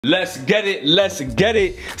Let's get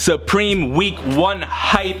it. Supreme week 1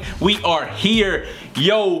 hype. We are here.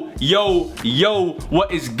 Yo,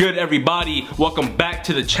 what is good, everybody? Welcome back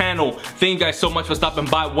to the channel. Thank you guys so much for stopping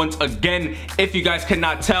by once again. If you guys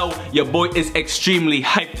cannot tell, your boy is extremely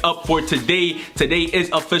hyped up for today. Today is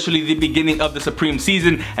officially the beginning of the Supreme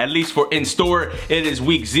season, at least for in-store. It is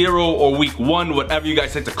week 0 or week 1, whatever you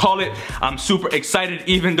guys like to call it. I'm super excited,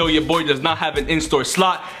 even though your boy does not have an in-store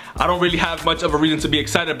slot. I don't really have much of a reason to be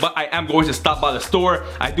excited, but I am going to stop by the store.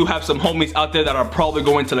 I do have some homies out there that are probably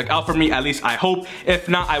going to look out for me, at least I hope. If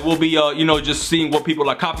not, I will be, you know, just seeing what people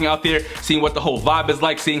are copying out there, seeing what the whole vibe is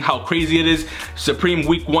like, seeing how crazy it is. Supreme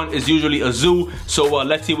week 1 is usually a zoo, so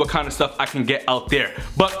let's see what kind of stuff I can get out there.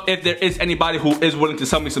 But if there is anybody who is willing to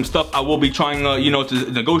sell me some stuff, I will be trying, you know,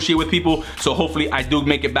 to negotiate with people. So hopefully I do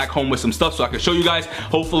make it back home with some stuff so I can show you guys.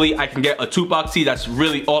 Hopefully I can get a Tupac tee. That's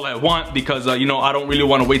really all I want because, you know, I don't really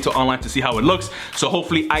want to wait till online to see how it looks. So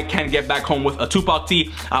hopefully I can get back home with a Tupac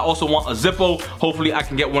tee. I also want a Zippo. Hopefully I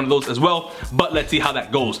can get one of those as well, but let's see how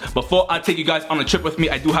that goes. Before I take you guys on a trip with me,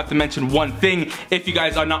 I do have to mention one thing. If you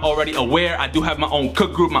guys are not already aware, I do have my own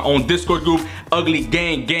cook group, my own Discord group, Ugly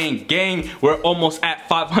Gang, gang. We're almost at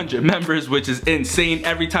 500 members, which is insane.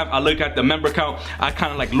 Every time I look at the member count, I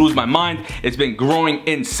kind of like lose my mind. It's been growing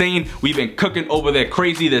insane. We've been cooking over there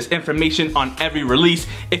crazy. There's information on every release.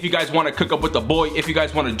 If you guys want to cook up with the boy, if you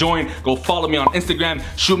guys want to join, go follow me on Instagram,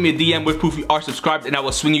 shoot me a DM with proof you are subscribed, and I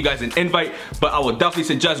will swing you guys an invite. But I would definitely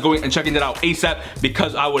suggest going and checking that out ASAP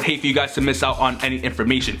because I would hate for you guys to miss out on any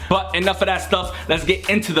information. But enough of that stuff. Let's get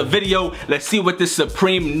into the video. Let's see what this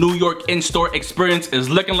Supreme New York in-store experience is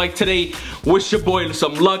looking like today. Wish your boy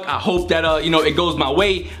some luck. I hope that you know, it goes my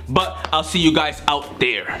way, but I'll see you guys out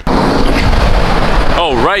there.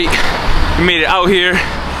 All right, we made it out here.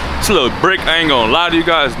 It's a little brick, I ain't gonna lie to you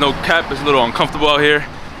guys, no cap, it's a little uncomfortable out here.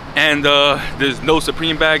 And there's no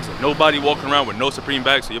Supreme bags, nobody walking around with no Supreme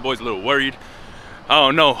bags, so your boy's a little worried. I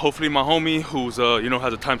don't know, hopefully my homie who's you know,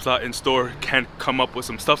 has a time slot in store can come up with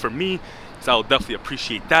some stuff for me, so I'll definitely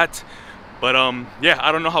appreciate that. But yeah,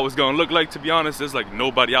 I don't know how it's gonna look like, to be honest. There's like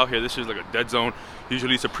nobody out here. This is like a dead zone.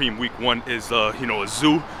 Usually Supreme week 1 is you know, a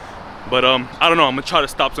zoo. But I don't know, I'm gonna try to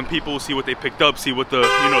stop some people, see what they picked up, see what the,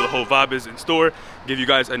 you know, the whole vibe is in store, give you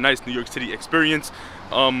guys a nice New York City experience.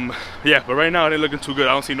 Yeah, but right now it ain't looking too good.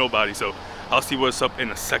 I don't see nobody, so I'll see what's up in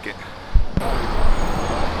a second.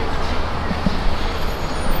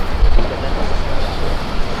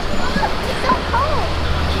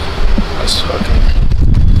 That's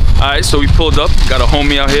fucking... Alright, so we pulled up, got a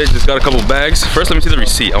homie out here, just got a couple bags. First, let me see the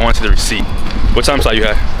receipt. I want to see the receipt. What time slot you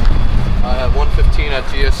had? I have 115 at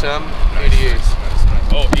GSM, 88. Nice.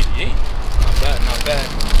 Oh, 88. Not bad.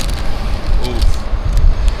 Oof.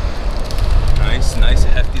 Nice,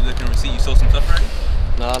 hefty looking receipt. You sold some stuff already?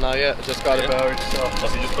 No, not yet. I just got it buried, so. Oh,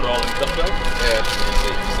 so you just put it all in the stuff bag? Yeah.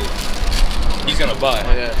 He's gonna buy.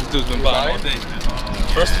 Oh, yeah. This dude's been buying all day.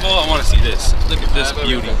 First of all, I want to see this. Look at this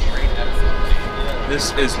beauty.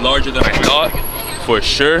 This is larger than I thought, for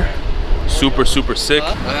sure. Super sick.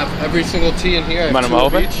 I have every single tee in here. Mind if I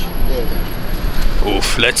open? Yeah.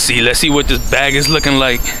 Oof, let's see what this bag is looking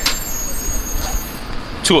like.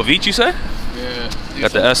 2 of each, you said? Yeah.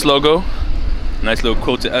 Got the S logo. Nice little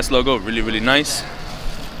quoted S logo, really nice.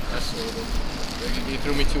 S logo. He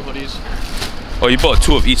threw me 2 hoodies. Oh, you bought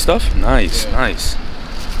 2 of each stuff? Nice, yeah. Nice.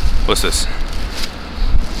 What's this?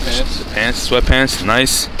 Pants, sweatpants,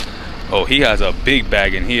 nice. Oh, he has a big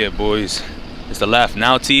bag in here, boys. It's the Laugh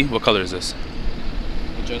Now tee. What color is this?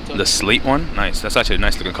 Magenta. The slate one? Nice. That's actually a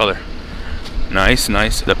nice looking color. Nice.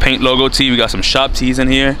 The Paint logo tee. We got some shop tees in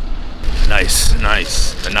here. Nice.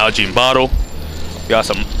 The Nalgene bottle. We got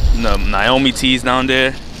some Naomi tees down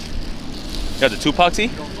there. You got the Tupac tee?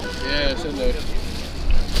 Yeah, it's in there.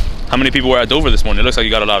 How many people were at Dover this morning? It looks like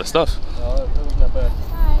you got a lot of stuff. It wasn't that bad.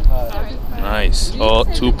 Hi. Nice. Oh,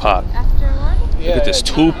 Tupac. Look at this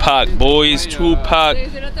Tupac, boys. Tupac.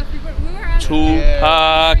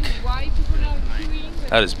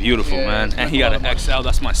 That is beautiful, man. And he got an XL.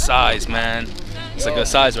 That's my size, man. It's a good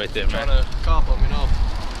size right there, man.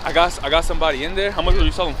 I got somebody in there. How much will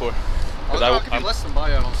you sell them for? I could be less than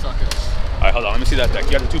buyout on seconds. All right, hold on. Let me see that deck.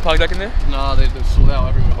 You got the Tupac deck in there? No, they're sold out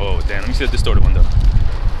everywhere. Oh, damn. Let me see the distorted one, though.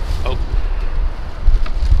 Oh.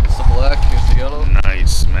 It's the black. Here's the yellow.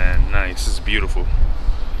 Nice, man. Nice. This is beautiful.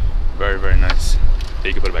 Very nice. Yeah,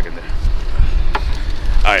 you can put it back in there.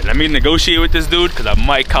 All right, let me negotiate with this dude because I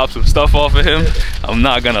might cop some stuff off of him. I'm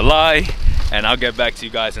not gonna lie, and I'll get back to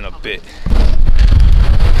you guys in a bit.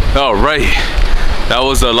 All right, that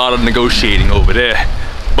was a lot of negotiating over there,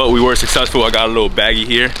 but we were successful. I got a little baggie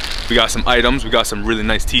here. We got some items. We got some really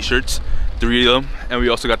nice t-shirts. 3 of them, and we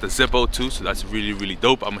also got the Zippo too, so that's really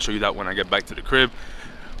dope. I'm gonna show you that when I get back to the crib.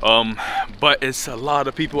 But it's a lot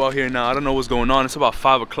of people out here now. I don't know what's going on. It's about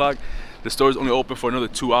 5 o'clock. The store's only open for another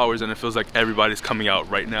 2 hours, and it feels like everybody's coming out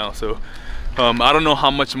right now. So I don't know how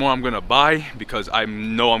much more I'm gonna buy, because I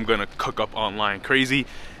know I'm gonna cook up online crazy.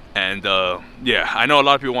 And yeah, I know a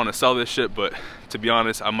lot of people want to sell this shit, but to be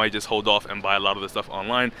honest, I might just hold off and buy a lot of the stuff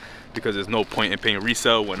online, because there's no point in paying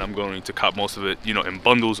resale when I'm going to cop most of it, you know, in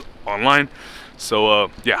bundles online. So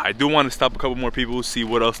yeah, I do want to stop a couple more people, see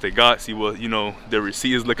what else they got, see what, you know, their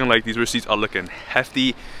receipt is looking like. These receipts are looking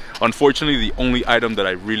hefty. Unfortunately, the only item that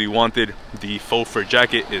I really wanted, the faux fur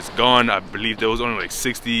jacket, is gone. I believe there was only like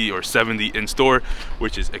 60 or 70 in store,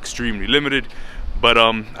 which is extremely limited. But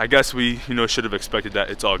I guess we, you know, should have expected that.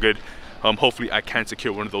 It's all good. Hopefully I can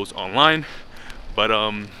secure one of those online. But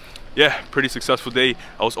yeah, pretty successful day.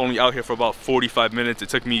 I was only out here for about 45 minutes. It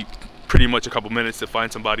took me pretty much a couple minutes to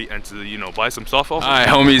find somebody and to, you know, buy some stuff off. All right,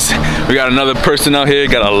 homies, we got another person out here.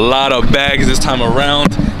 Got a lot of bags this time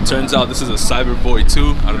around. Turns out this is a Cyberboy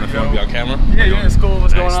too. I don't know if you want to be on camera. Yeah, it's cool.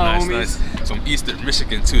 What's going on, homies? Nice. From Eastern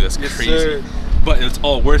Michigan too. That's crazy. Sir. But it's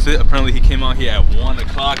all worth it. Apparently he came out here at 1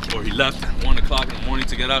 o'clock, or he left at 1 o'clock in the morning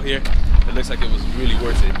to get out here. It looks like it was really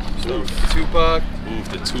worth it. So, Tupac. Ooh,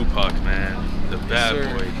 the Tupac, man. The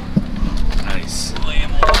bad boy. Nice. Look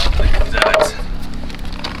at that.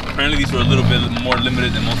 Apparently these were a little bit more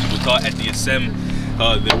limited than most people thought. At DSM,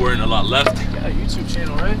 there weren't a lot left. You got a YouTube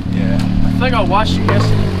channel, right? Yeah. I feel like I watched you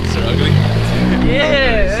yesterday. Sir Ugly?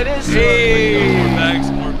 Yeah, it is.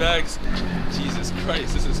 Hey. More bags. Jesus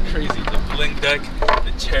Christ, this is crazy. The bling deck,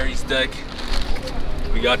 the cherries deck.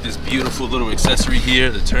 We got this beautiful little accessory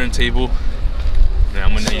here, the turntable. Man,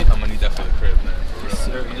 I'm gonna need that for the crib, man.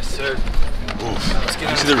 For real. Yes, sir. Oof.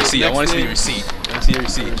 Let me see the receipt. I want to see the receipt. Let me see your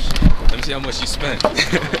receipt. Let me see how much you spent. I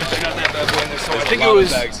think it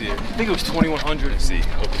was. Bags here. I think it was 2,100. Let's see.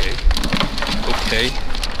 Okay. Okay.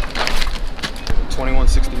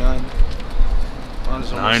 2,169.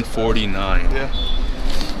 949. Yeah.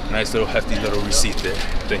 Nice little hefty little receipt there.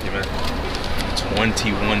 Thank you, man.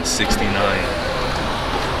 2169.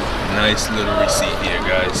 Nice little receipt here,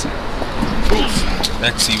 guys. Oof.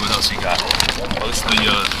 Let's see what else we got. Oh, this is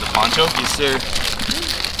the poncho. Yes, sir.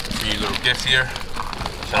 Free little gift here.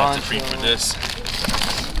 Shout out to Free for this.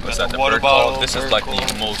 What's that? The water bird bottle. This is like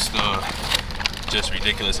the most just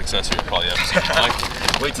ridiculous accessory I've probably ever seen in my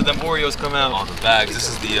life. Wait till them Oreos come out. All the bags. This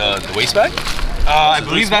is the waist bag. I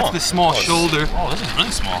believe that's the small shoulder. Oh, this is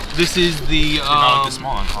really small. This is the not this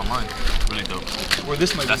small online. Really dope. Or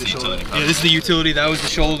this might That's be the shoulder. utility. Yeah, this is the utility. That was the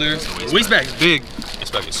shoulder. The Waist bag's big. This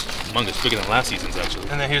bag is humongous, bigger than last season's actually.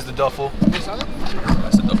 And then here's the duffel. That's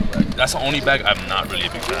the duffel bag. That's the only bag I'm not really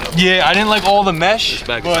a big fan of. Yeah, I didn't like all the mesh. This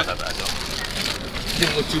bag is not that bad though.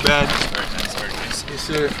 Didn't look too bad. Very nice, very nice. Yes,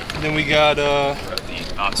 sir. And then we got the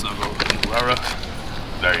Ox logo, Uera.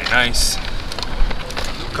 Very nice.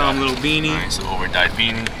 calm little beanie. Nice little overdyed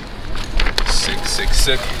beanie. Sick.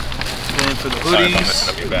 Going for the hoodies. Sorry if I'm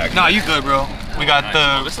messing up your bag. Nah, you good, bro. We got nice.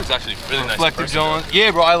 the Oh, this looks actually really nice. reflective John.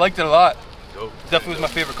 Yeah, bro, I liked it a lot. Dope. Definitely was my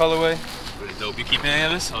favorite colorway. Really dope. You keeping any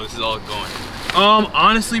of this? Oh, this is all going.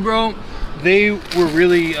 Honestly, bro, they were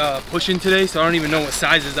really pushing today, so I don't even know what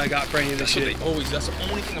sizes I got for any of this shit. That's the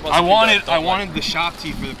only thing about I wanted the shop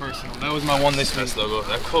tee for the personal. That was my one this week. logo.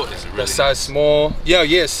 That coat is really That size small. Yeah,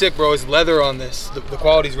 it's sick, bro. It's leather on this. The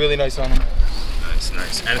quality's really nice on them.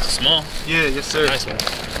 Nice. And it's a small. Yeah, yes, sir. Nice one.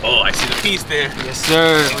 Oh, I see the piece there. Yes,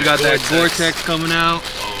 sir. We got that Gore-Tex coming out.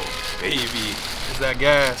 Oh, baby. Is that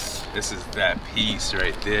gas? This is that piece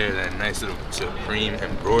right there. That nice little Supreme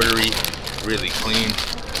embroidery. Really clean.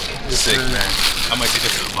 Yes, sick, sir. man. I might take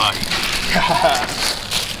this to the body.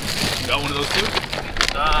 You got one of those too?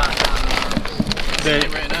 Then,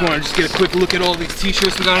 if you want to just get a quick look at all these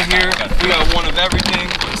t-shirts we got in here. We got one of everything.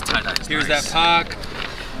 This tie-dye is Here's nice. that Pac.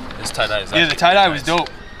 This tie-dye is Yeah, the tie-dye was dope.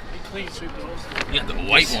 Yeah, the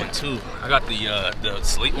white one too. I got the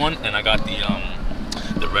slate one, and I got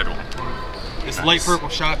the red one. This light purple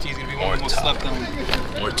shop tee is gonna be one of the most slept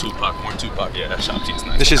on. More Tupac. Yeah, that shop tee is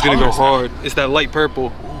nice. This shit's gonna go hard. It's that light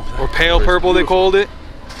purple. Or pale purple they called it.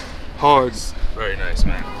 Hard. Very nice,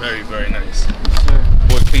 man. Very nice. Sure.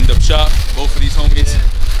 Boy cleaned up shop. Both of these homies.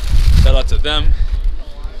 Yeah. Shout out to them.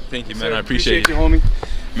 Thank you, man. Sir, I appreciate you, homie.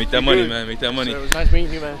 Make that money, man. Make that money. Sir, it was nice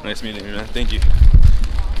meeting you, man. Nice meeting you, man. Thank you.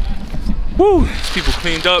 Woo! People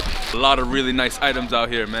cleaned up. A lot of really nice items out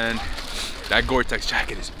here, man. That Gore-Tex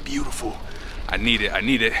jacket is beautiful. I need it. All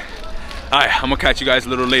right, I'm gonna catch you guys a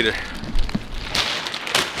little later.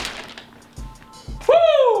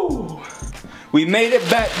 Woo! We made it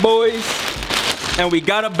back, boys. And we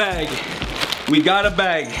got a bag.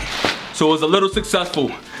 So it was a little successful.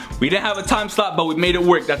 We didn't have a time slot, but we made it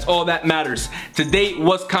work. That's all that matters. Today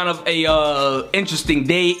was kind of a interesting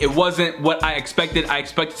day. It wasn't what I expected. I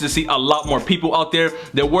expected to see a lot more people out there.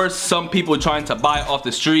 There were some people trying to buy off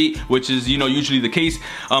the street, which is, you know, usually the case,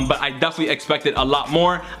 but I definitely expected a lot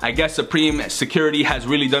more. I guess Supreme security has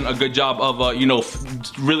really done a good job of, you know,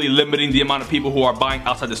 really limiting the amount of people who are buying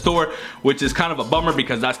outside the store, which is kind of a bummer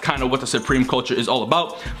because that's kind of what the Supreme culture is all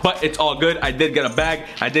about. But it's all good. I did get a bag.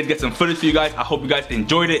 I did get some footage for you guys. I hope you guys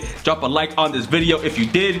enjoyed it. Drop a like on this video if you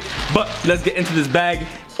did. But let's get into this bag.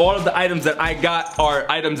 All of the items that I got are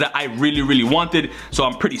items that I really wanted, so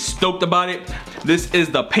I'm pretty stoked about it. This is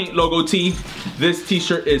the Paint logo tee. This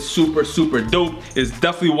t-shirt is super dope. It's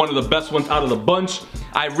definitely one of the best ones out of the bunch.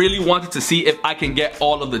 I really wanted to see if I can get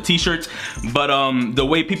all of the t-shirts, but the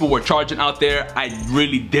way people were charging out there, I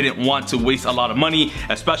really didn't want to waste a lot of money,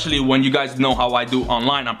 especially when you guys know how I do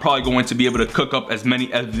online. I'm probably going to be able to cook up as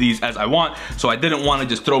many of these as I want, so I didn't want to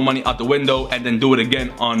just throw money out the window and then do it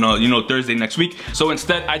again on you know, Thursday next week. So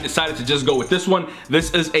instead I decided to just go with this one.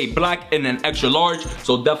 This is a black and an extra large,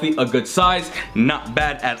 so definitely a good size. Not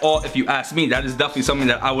bad at all if you ask me. That is definitely something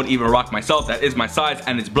that I would even rock myself. That is my size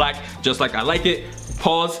and it's black just like I like it.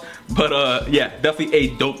 Pause. But yeah, definitely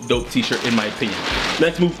a dope t-shirt in my opinion.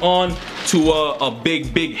 Let's move on to a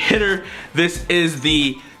big hitter. This is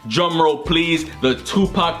the, drum roll please, the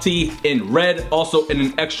Tupac tee in red, also in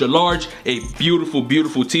an extra large. A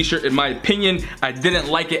beautiful t-shirt in my opinion. I didn't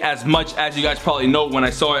like it as much as you guys probably know when I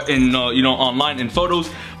saw it in you know, online in photos,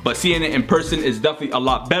 but seeing it in person is definitely a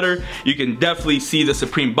lot better. You can definitely see the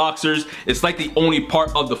Supreme boxers. It's like the only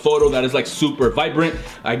part of the photo that is like super vibrant.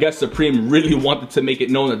 I guess Supreme really wanted to make it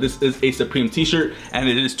known that this is a Supreme t-shirt and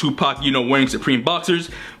it is Tupac, you know, wearing Supreme boxers,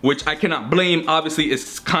 which I cannot blame. Obviously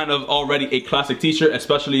it's kind of already a classic t-shirt,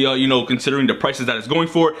 especially you know, considering the prices that it's going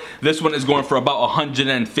for. This one is going for about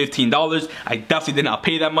 $115. I definitely did not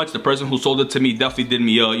pay that much. The person who sold it to me definitely did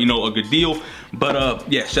me you know, a good deal. But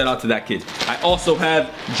yeah, shout out to that kid. I also have,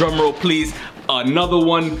 drum roll please, another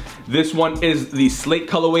one. This one is the slate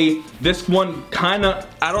colorway. This one kind of,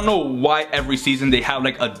 I don't know why every season they have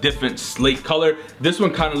like a different slate color. This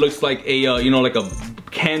one kind of looks like a you know, like a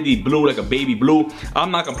candy blue, like a baby blue.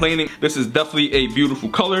 I'm not complaining. This is definitely a beautiful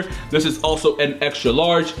color. This is also an extra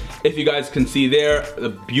large. If you guys can see there, a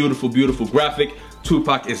beautiful graphic.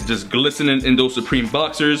 Tupac is just glistening in those Supreme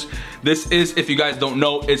boxers. This is, if you guys don't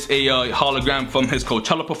know, it's a hologram from his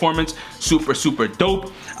Coachella performance. Super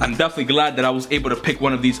dope. I'm definitely glad that I was able to pick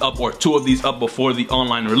one of these up, or two of these up, before the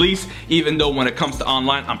online release, even though when it comes to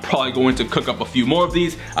online, I'm probably going to cook up a few more of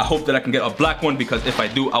these. I hope that I can get a black one, because if I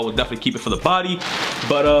do, I will definitely keep it for the body.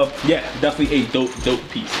 But yeah, definitely a dope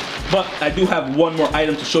piece. But I do have one more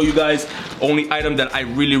item to show you guys. Only item that I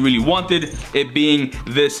really wanted, it being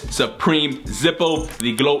this Supreme Zippo,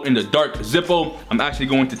 the glow in the dark Zippo. I'm actually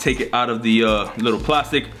going to take it out of the little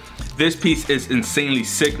plastic. This piece is insanely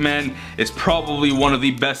sick, man. It's probably one of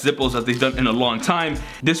the best Zippos that they've done in a long time.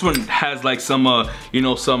 This one has like some, you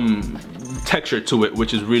know, some texture to it,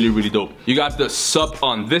 which is really dope. You got the sup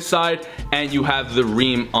on this side, and you have the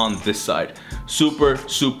ream on this side. Super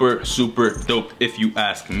dope if you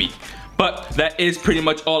ask me. But that is pretty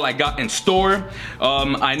much all I got in store.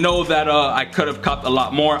 I know that I could have copped a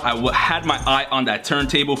lot more. I had my eye on that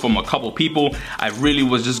turntable from a couple people. I really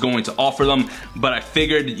was just going to offer them, but I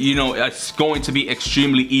figured, you know, it's going to be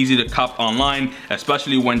extremely easy to cop online,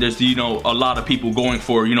 especially when there's, you know, a lot of people going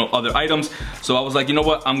for, you know, other items. So I was like, you know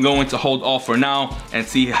what, I'm going to hold off for now and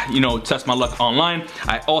see, you know, test my luck online.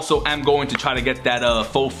 I also am going to try to get that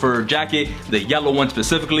faux fur jacket, the yellow one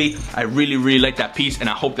specifically. I really like that piece, and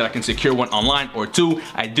I hope that I can secure one online or two.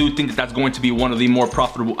 I do think that that's going to be one of the more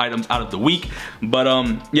profitable items out of the week. But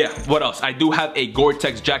yeah, what else? I do have a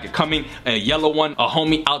Gore-Tex jacket coming, a yellow one. A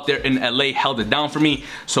homie out there in LA held it down for me,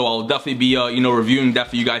 so I'll definitely be you know, reviewing that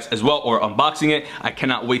for you guys as well, or unboxing it. I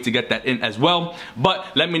cannot wait to get that in as well. But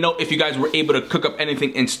let me know if you guys were able to cook up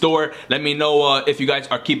anything in store. Let me know if you guys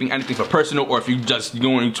are keeping anything for personal, or if you're just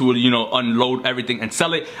going to, you know, unload everything and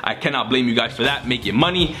sell it. I cannot blame you guys for that. Make your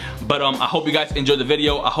money. But I hope you guys enjoyed the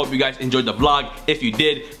video. I hope you guys enjoyed the vlog. If you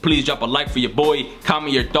did, please drop a like for your boy,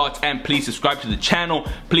 comment your thoughts, and please subscribe to the channel.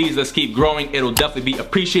 Please, let's keep growing. It'll definitely be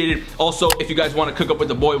appreciated. Also, if you guys want to cook up with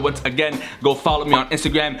the boy, once again, go follow me on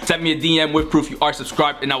Instagram. Send me a DM with proof you are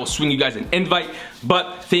subscribed, and I will swing you guys an invite.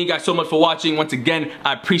 But thank you guys so much for watching. Once again,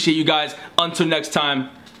 I appreciate you guys. Until next time,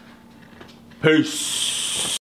 peace.